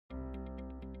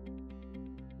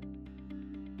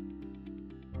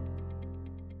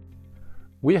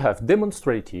We have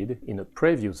demonstrated in a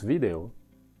previous video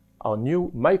our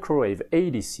new microwave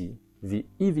ADC, the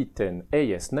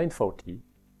EV10AS940,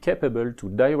 capable to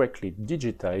directly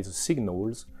digitize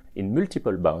signals in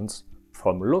multiple bands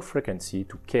from low frequency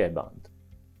to Ka band.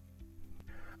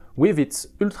 With its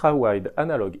ultra-wide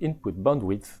analog input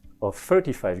bandwidth of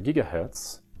 35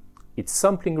 GHz, its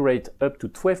sampling rate up to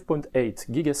 12.8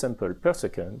 gigasample per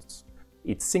second,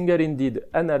 its single-ended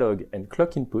analog and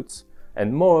clock inputs,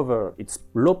 and moreover its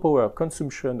low power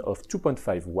consumption of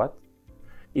 2.5 watt,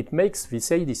 it makes this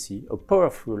ADC a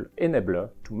powerful enabler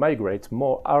to migrate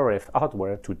more RF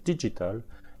hardware to digital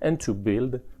and to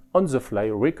build on-the-fly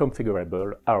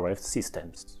reconfigurable RF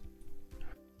systems.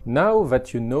 Now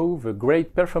that you know the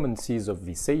great performances of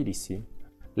this ADC,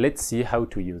 let's see how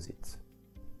to use it.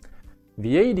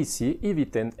 The ADC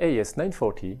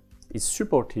EV10AS940 is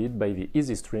supported by the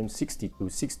ESIstream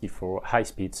 6264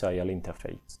 high-speed serial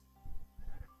interface.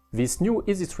 This new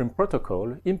ESIstream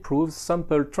protocol improves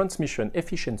sample transmission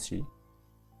efficiency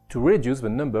to reduce the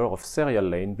number of serial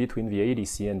lanes between the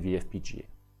ADC and the FPGA.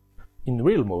 In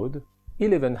real mode,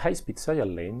 11 high-speed serial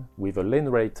lanes with a lane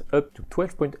rate up to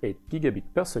 12.8 gigabit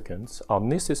per second are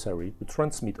necessary to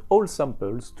transmit all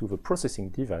samples to the processing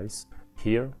device,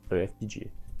 here the FPGA.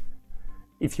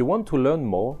 If you want to learn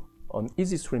more on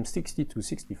ESIstream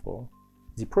 6264,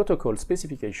 the protocol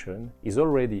specification is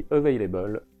already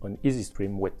available on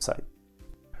ESIstream website.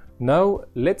 Now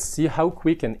let's see how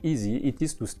quick and easy it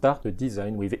is to start a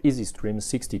design with ESIstream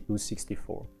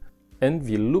 6264 and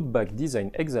the loopback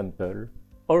design example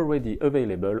already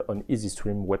available on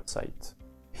ESIstream website.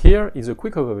 Here is a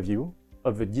quick overview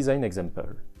of the design example.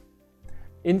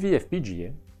 In the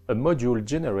FPGA, a module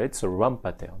generates a ramp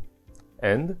pattern,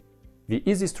 and the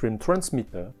ESIstream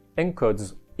transmitter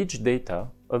encodes each data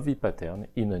of the pattern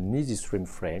in an ESIstream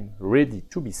frame ready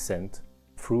to be sent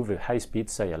through the high-speed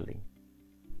serial link.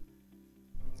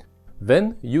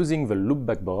 Then, using the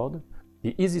loopback board,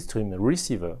 the ESIstream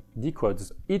receiver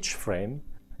decodes each frame,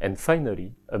 and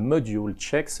finally, a module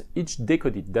checks each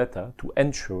decoded data to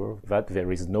ensure that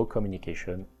there is no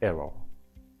communication error.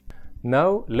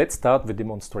 Now, let's start the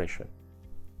demonstration.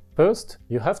 First,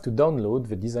 you have to download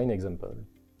the design example.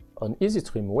 On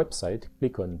ESIstream website,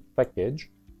 click on Package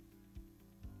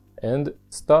and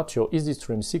start your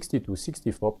ESIstream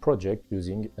 6264 project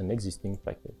using an existing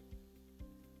package.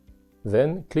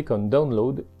 Then click on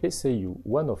Download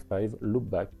SAU105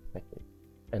 Loopback package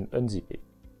and unzip it.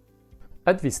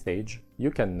 At this stage,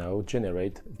 you can now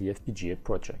generate the FPGA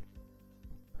project.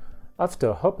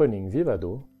 After opening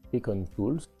Vivado, click on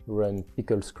Tools, Run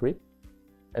Pickle Script,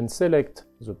 and select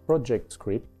the project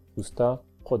script to start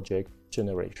project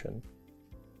generation.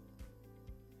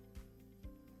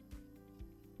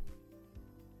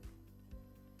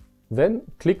 Then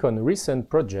click on Recent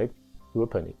Project to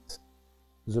open it.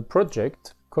 The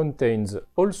project contains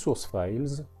all source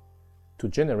files to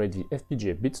generate the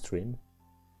FPGA bitstream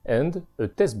and a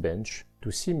test bench to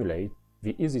simulate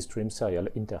the ESIstream serial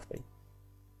interface.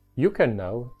 You can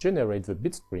now generate the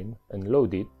bitstream and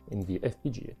load it in the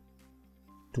FPGA.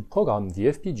 To program the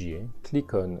FPGA,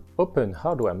 click on Open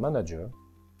Hardware Manager,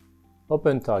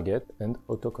 Open Target and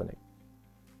Autoconnect.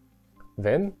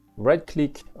 Then,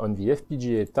 right-click on the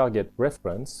FPGA target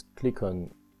reference, click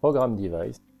on Program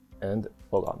Device and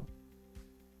Program.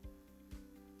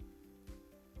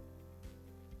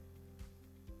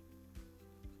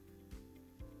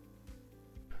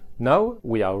 Now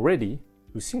we are ready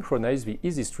to synchronize the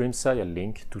ESIstream serial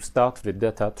link to start the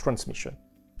data transmission.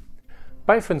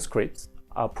 Python scripts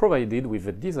are provided with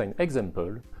a design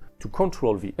example to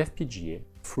control the FPGA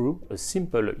through a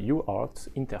simple UART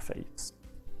interface.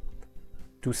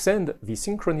 To send the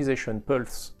synchronization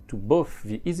pulse to both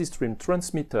the ESIstream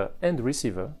transmitter and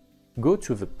receiver, go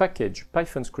to the package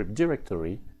Python script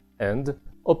directory and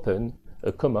open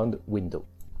a command window.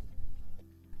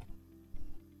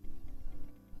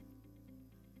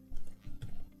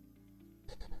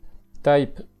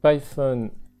 Type python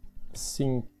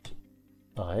syncrec.py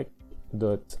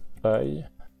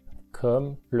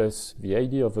com plus the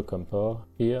ID of the compare,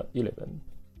 here 11.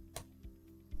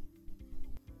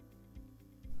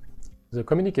 The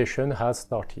communication has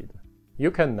started.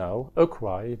 You can now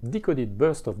acquire decoded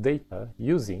burst of data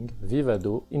using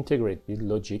Vivado Integrated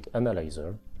Logic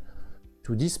Analyzer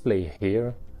to display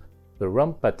here the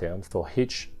ramp pattern for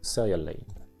each serial lane.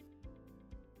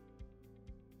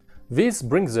 This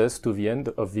brings us to the end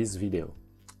of this video.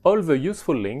 All the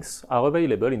useful links are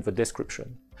available in the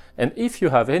description. And if you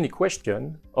have any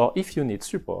question or if you need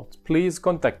support, please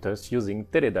contact us using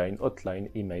Teledyne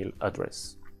hotline email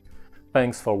address.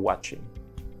 Thanks for watching.